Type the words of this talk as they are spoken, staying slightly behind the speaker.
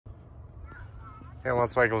Hey,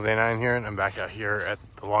 it's Michael Z9 here, and I'm back out here at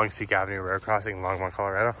the Longmont Avenue Road Crossing in Longmont,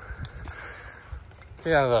 Colorado.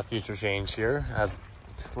 We have a future change here, as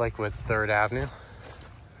like with 3rd Avenue.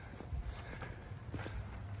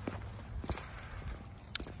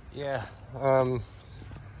 Yeah,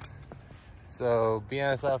 so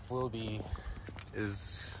BNSF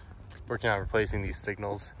is working on replacing these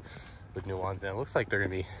signals with new ones, and it looks like they're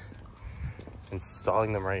gonna be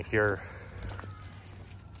installing them right here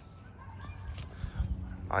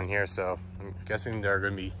on here. So I'm guessing they're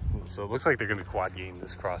gonna be, so it looks like they're gonna be quad gating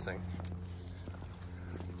this crossing,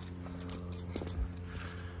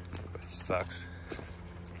 which sucks.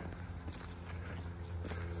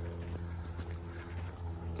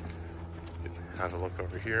 Have a look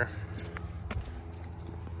over here.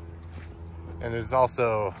 And there's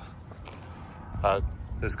also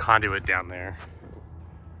there's conduit down there.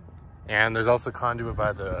 And there's also conduit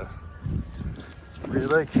by the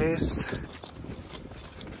relay case.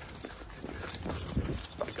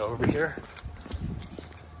 I go over here.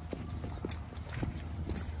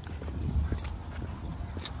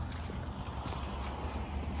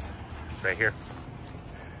 Right here.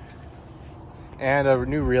 And a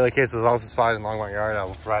new relay case was also spotted in Longmont Yard. I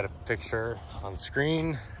will provide a picture on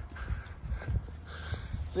screen.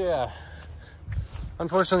 So yeah,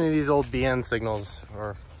 unfortunately these old BN signals,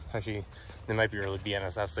 or actually they might be really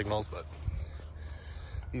BNSF signals, but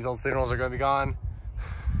these old signals are going to be gone.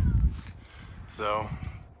 So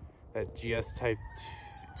that GS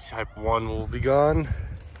type 1 will be gone,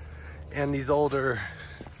 and these older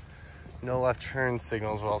no left turn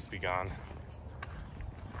signals will also be gone.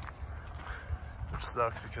 Which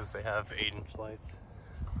sucks because they have 8-inch lights.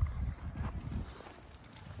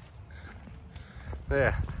 But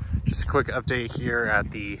yeah, just a quick update here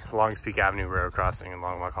at the Longmont Avenue Road Crossing in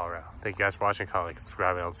Longmont, Colorado. Thank you guys for watching. Comment, like,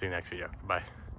 subscribe, and I'll see you next video. Bye.